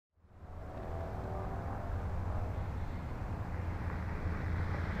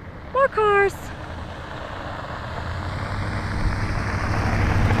cars.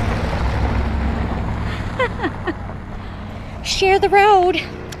 Share the road.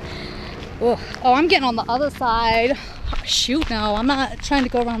 Oh, I'm getting on the other side. Oh, shoot, no, I'm not trying to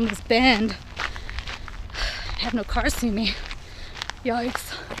go around this bend. I have no cars see me.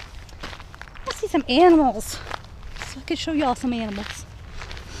 Yikes. I see some animals. So I could show y'all some animals.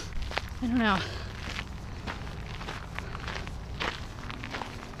 I don't know.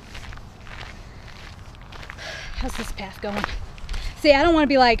 How's this path going? See, I don't want to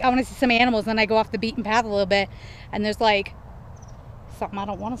be like, I want to see some animals, and then I go off the beaten path a little bit, and there's like something I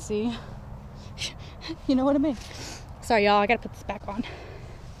don't want to see. You know what I mean? Sorry, y'all, I gotta put this back on.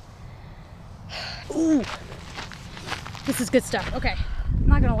 Ooh, this is good stuff. Okay, I'm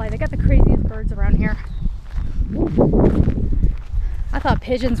not gonna lie, they got the craziest birds around here. I thought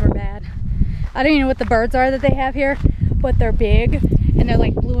pigeons were bad. I don't even know what the birds are that they have here, but they're big, and they're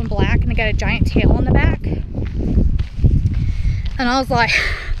like blue and black, and they got a giant tail on the back. And I was like,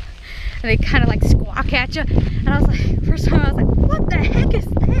 and they kind of like squawk at you. And I was like, first time I was like, what the heck is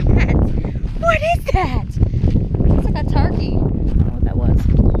that? What is that? It's like a turkey. I don't know what that was.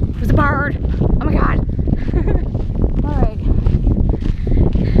 It was a bird. Oh my God. All right.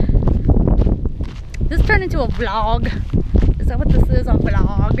 This turned into a vlog. Is that what this is? A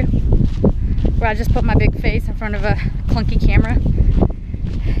vlog? Where I just put my big face in front of a clunky camera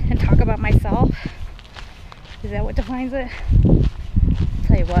and talk about myself. Is that what defines it? I'll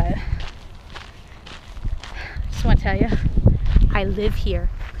tell you what. I just want to tell you, I live here.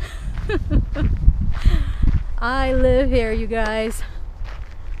 I live here, you guys.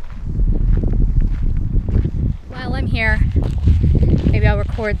 While I'm here, maybe I'll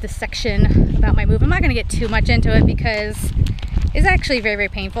record this section about my move. I'm not going to get too much into it because it's actually very, very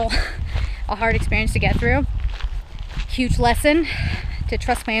painful. A hard experience to get through. Huge lesson to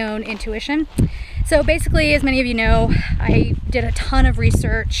trust my own intuition. So basically, as many of you know, I did a ton of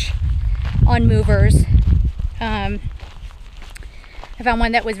research on movers. I found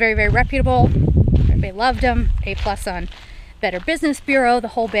one that was very, very reputable. Everybody loved them. A+ on Better Business Bureau, the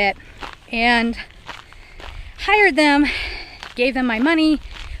whole bit. And hired them, gave them my money,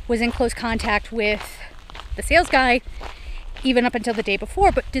 was in close contact with the sales guy, even up until the day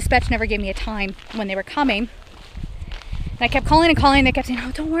before, but dispatch never gave me a time when they were coming. And I kept calling and calling. They kept saying,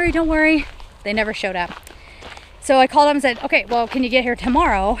 oh, don't worry, don't worry. They never showed up. So I called them and said, okay, well, can you get here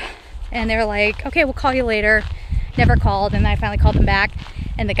tomorrow? And they were like, okay, we'll call you later. Never called. And I finally called them back.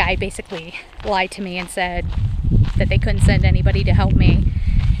 And the guy basically lied to me and said that they couldn't send anybody to help me.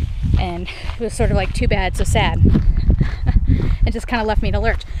 And it was sort of like, too bad, so sad. It just kind of left me in a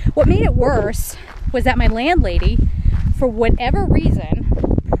lurch. What made it worse was that my landlady, for whatever reason,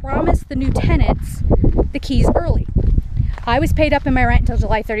 promised the new tenants the keys early. I was paid up in my rent until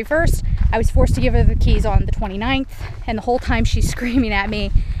July 31st. I was forced to give her the keys on the 29th, and the whole time she's screaming at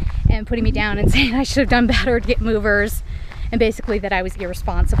me and putting me down and saying I should have done better to get movers, and basically that I was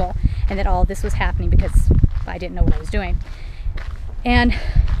irresponsible and that all of this was happening because I didn't know what I was doing. And,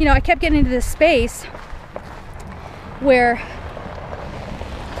 you know, I kept getting into this space where,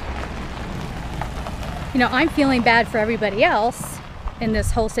 you know, I'm feeling bad for everybody else in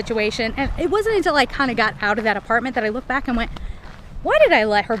this whole situation. And it wasn't until I kind of got out of that apartment that I looked back and went, why did I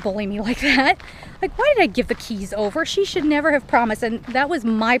let her bully me like that? Like, why did I give the keys over? She should never have promised. And that was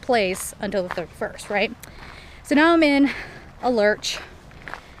my place until the 31st, right? So now I'm in a lurch.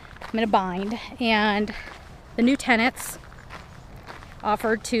 I'm in a bind. And the new tenants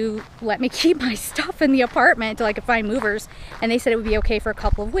offered to let me keep my stuff in the apartment until I could find movers. And they said it would be okay for a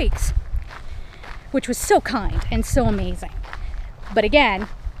couple of weeks, which was so kind and so amazing. But again,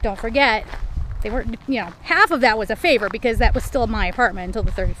 don't forget, they weren't, you know, half of that was a favor because that was still my apartment until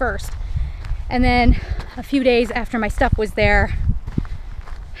the 31st. And then a few days after my stuff was there,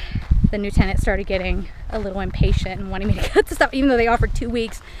 the new tenant started getting a little impatient and wanting me to get the stuff, even though they offered 2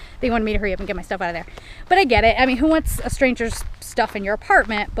 weeks, they wanted me to hurry up and get my stuff out of there. But I get it. I mean, who wants a stranger's stuff in your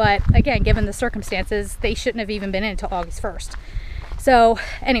apartment? But again, given the circumstances, they shouldn't have even been in until August 1st. So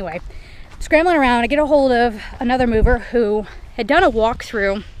anyway, scrambling around, I get a hold of another mover who had done a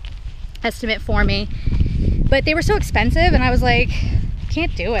walkthrough estimate for me, but they were so expensive and I was like,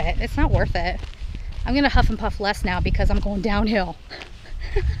 can't do it. It's not worth it. I'm gonna huff and puff less now because I'm going downhill.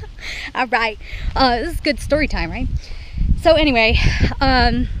 All right, this is good story time, right? So anyway,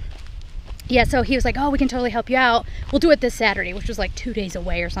 yeah, so he was like, oh, we can totally help you out. We'll do it this Saturday, which was like 2 days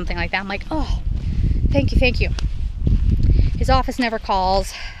away or something like that. I'm like, oh, thank you, thank you. His office never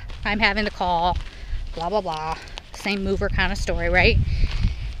calls. I'm having to call, blah, blah, blah. Same mover kind of story, right?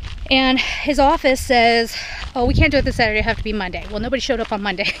 And his office says, oh, we can't do it this Saturday, it'll have to be Monday. Well, nobody showed up on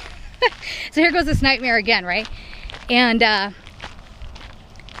Monday. So here goes this nightmare again, right? And I'm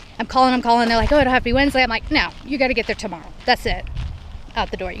calling. They're like, oh, it'll have to be Wednesday. I'm like, no, you got to get there tomorrow. That's it.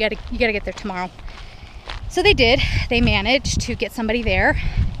 Out the door. You got to get there tomorrow. So they did. They managed to get somebody there.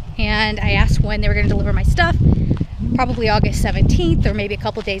 And I asked when they were going to deliver my stuff. Probably August 17th or maybe a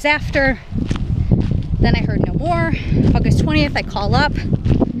couple days after. Then I heard no more. August 20th, I call up.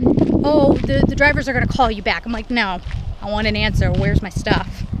 Oh, the drivers are going to call you back. I'm like, no, I want an answer. Where's my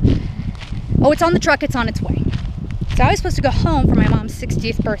stuff? Oh, it's on the truck. It's on its way. So I was supposed to go home for my mom's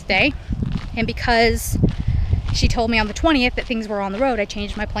 60th birthday. And because she told me on the 20th that things were on the road, I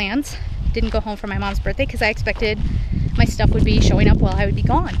changed my plans. Didn't go home for my mom's birthday because I expected my stuff would be showing up while I would be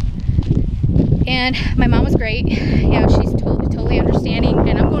gone. And my mom was great. Yeah, she's totally understanding.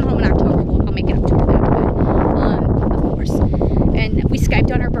 And I'm going home in October. Well, I'll make it up to her then, but, of course. And we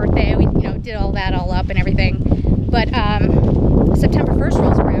Skyped on her birthday. We, did all that all up and everything. But September 1st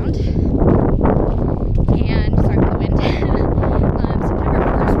rolls around. And, sorry for the wind.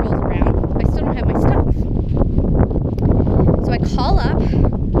 September 1st rolls around. I still don't have my stuff. So I call up,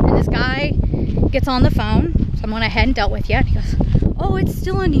 and this guy gets on the phone, someone I hadn't dealt with yet. He goes, oh, it's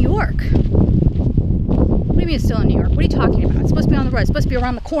still in New York. What do you mean it's still in New York? What are you talking about? It's supposed to be on the road. It's supposed to be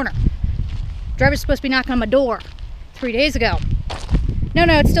around the corner. Driver's supposed to be knocking on my door 3 days ago. No,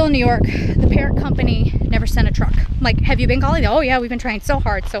 it's still in New York. The parent company never sent a truck. I'm like, have you been calling? Oh yeah, we've been trying so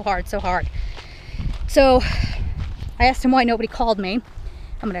hard. So I asked him why nobody called me.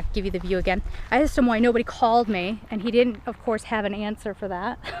 I'm gonna give you the view again. I asked him why nobody called me, and he didn't, of course, have an answer for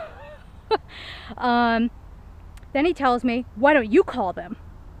that. Then he tells me, why don't you call them?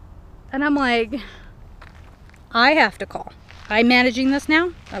 And I'm like, I have to call. I'm managing this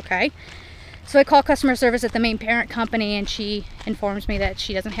now? Okay. So I call customer service at the main parent company, and she informs me that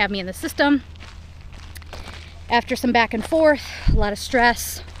she doesn't have me in the system. After some back and forth, a lot of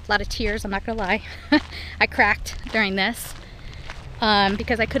stress, a lot of tears, I'm not gonna lie. I cracked during this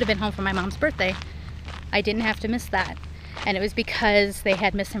because I could have been home for my mom's birthday. I didn't have to miss that. And it was because they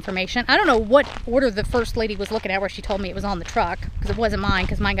had misinformation. I don't know what order the first lady was looking at where she told me it was on the truck, because it wasn't mine,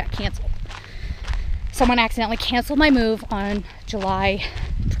 because mine got canceled. Someone accidentally canceled my move on July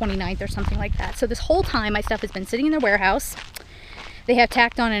 29th or something like that. So this whole time my stuff has been sitting in their warehouse. They have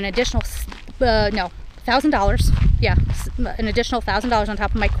tacked on an additional, $1,000. Yeah, an additional $1,000 on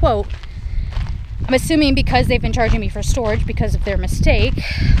top of my quote. I'm assuming because they've been charging me for storage because of their mistake.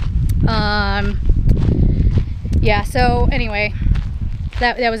 Yeah, so anyway,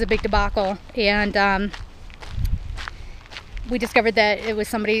 that was a big debacle, and we discovered that it was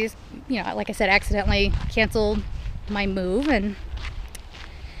somebody's, like I said, accidentally canceled my move, and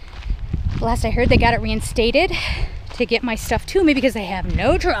last I heard they got it reinstated to get my stuff to me because they have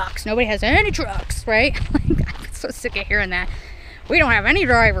no trucks. Nobody has any trucks, right? I'm so sick of hearing that. We don't have any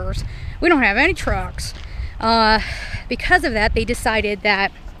drivers. We don't have any trucks. Because of that, they decided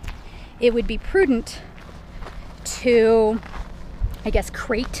that it would be prudent to, I guess,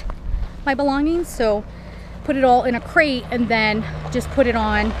 crate my belongings. So put it all in a crate and then just put it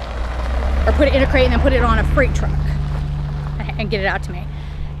on, or put it in a crate and then put it on a freight truck and get it out to me.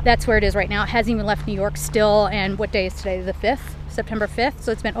 That's where it is right now. It hasn't even left New York still. And what day is today? The 5th, September 5th.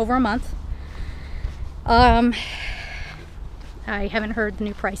 So it's been over a month. I haven't heard the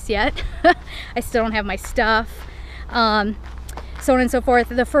new price yet. I still don't have my stuff. So on and so forth.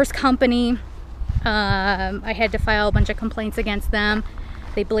 The first company, I had to file a bunch of complaints against them.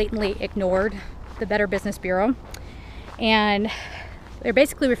 They blatantly ignored the Better Business Bureau, and they're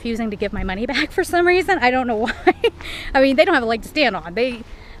basically refusing to give my money back for some reason. I don't know why. I mean, they don't have a leg to stand on. They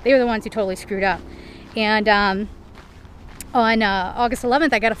were the ones who totally screwed up. And on August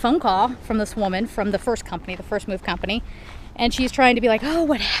 11th, I got a phone call from this woman from the first company, the first move company, and she's trying to be like, oh,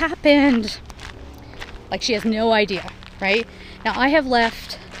 what happened? Like she has no idea, right? Now I have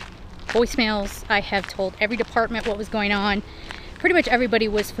left voicemails. I have told every department what was going on. Pretty much everybody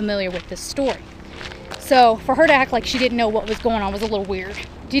was familiar with this story. So for her to act like she didn't know what was going on was a little weird.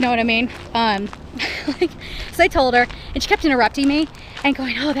 Do you know what I mean? So I told her, and she kept interrupting me and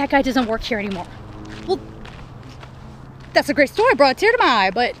going, oh, that guy doesn't work here anymore. Well, that's a great story. I brought a tear to my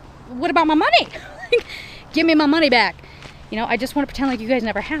eye, but what about my money? Give me my money back. I just want to pretend like you guys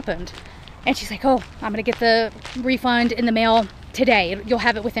never happened. And she's like, oh, I'm going to get the refund in the mail today. You'll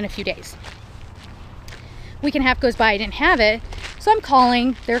have it within a few days. Week and a half goes by, I didn't have it. So I'm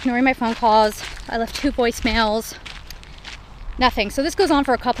calling. They're ignoring my phone calls. I left 2 voicemails. Nothing. So this goes on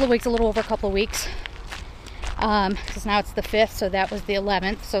for a couple of weeks, a little over a couple of weeks. Because now it's the 5th, so that was the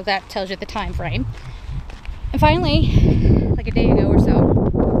 11th. So that tells you the time frame. And finally, like a day ago or so, I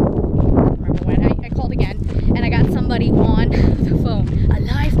don't remember when, I called again. And I got somebody on the phone. A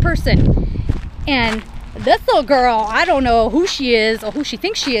live person person. And this little girl, I don't know who she is or who she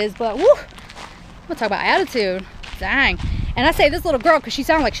thinks she is, but woo, I'm gonna talk about attitude. Dang. And I say this little girl because she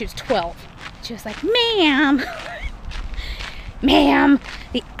sounded like she was 12. She was like, ma'am, ma'am,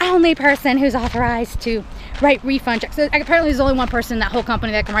 the only person who's authorized to write refund checks. So apparently there's only one person in that whole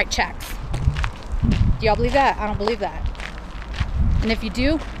company that can write checks. Do y'all believe that? I don't believe that. And if you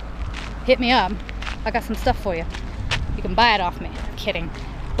do, hit me up. I got some stuff for you. You can buy it off me. I'm kidding.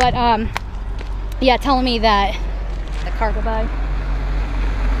 But yeah, telling me that the car go by.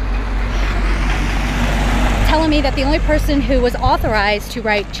 Telling me that the only person who was authorized to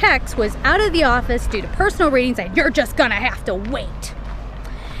write checks was out of the office due to personal reasons, and you're just gonna have to wait.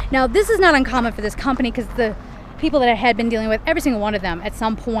 Now, this is not uncommon for this company because the people that I had been dealing with, every single one of them at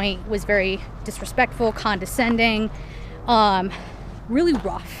some point was very disrespectful, condescending, really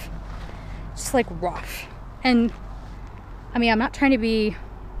rough. Just like rough. And I mean, I'm not trying to be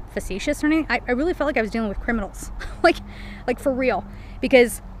facetious or anything. I really felt like I was dealing with criminals. like for real.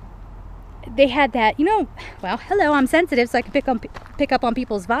 Because they had that, you know, well, hello, I'm sensitive, so I can pick up on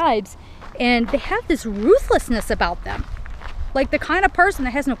people's vibes. And they have this ruthlessness about them. Like the kind of person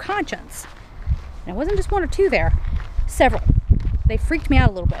that has no conscience. And it wasn't just one or two there. Several. They freaked me out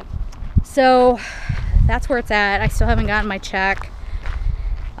a little bit. So that's where it's at. I still haven't gotten my check.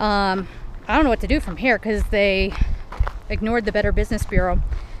 I don't know what to do from here because they ignored the Better Business Bureau.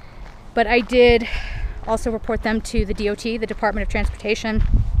 But I did also report them to the DOT, the Department of Transportation.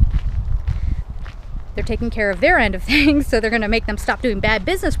 They're taking care of their end of things, so they're going to make them stop doing bad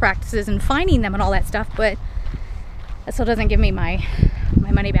business practices and fining them and all that stuff, but that still doesn't give me my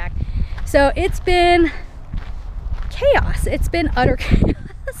money back. So it's been chaos. It's been utter chaos.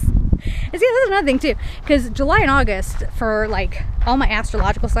 And see, that's another thing too, because July and August, for like all my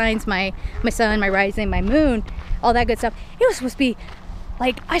astrological signs, my sun, my rising, my moon, all that good stuff, it was supposed to be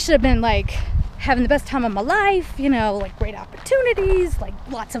like, I should have been like having the best time of my life, you know, like great opportunities, like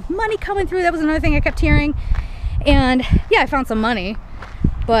lots of money coming through. That was another thing I kept hearing. And yeah, I found some money,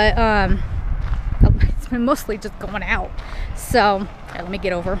 but it's been mostly just going out. So let me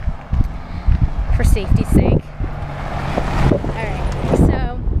get over for safety's sake. All right,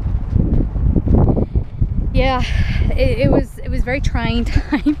 so yeah, it was very trying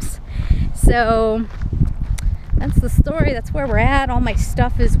times. So that's the story. That's where we're at. All my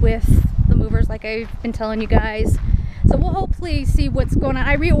stuff is with the movers, like I've been telling you guys. So we'll hopefully see what's going on.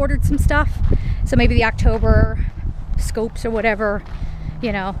 I reordered some stuff, so maybe the October scopes or whatever,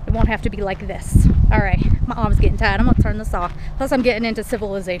 you know, it won't have to be like this. All right, my arm's getting tired. I'm gonna turn this off. Plus I'm getting into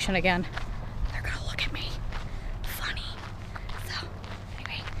civilization again. They're gonna look at me funny. So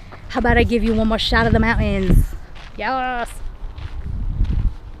anyway, how about I give you one more shot of the mountains? Yes.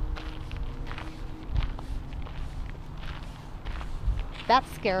 That's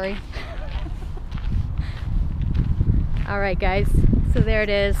scary. All right, guys. So there it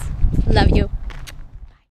is. Love you.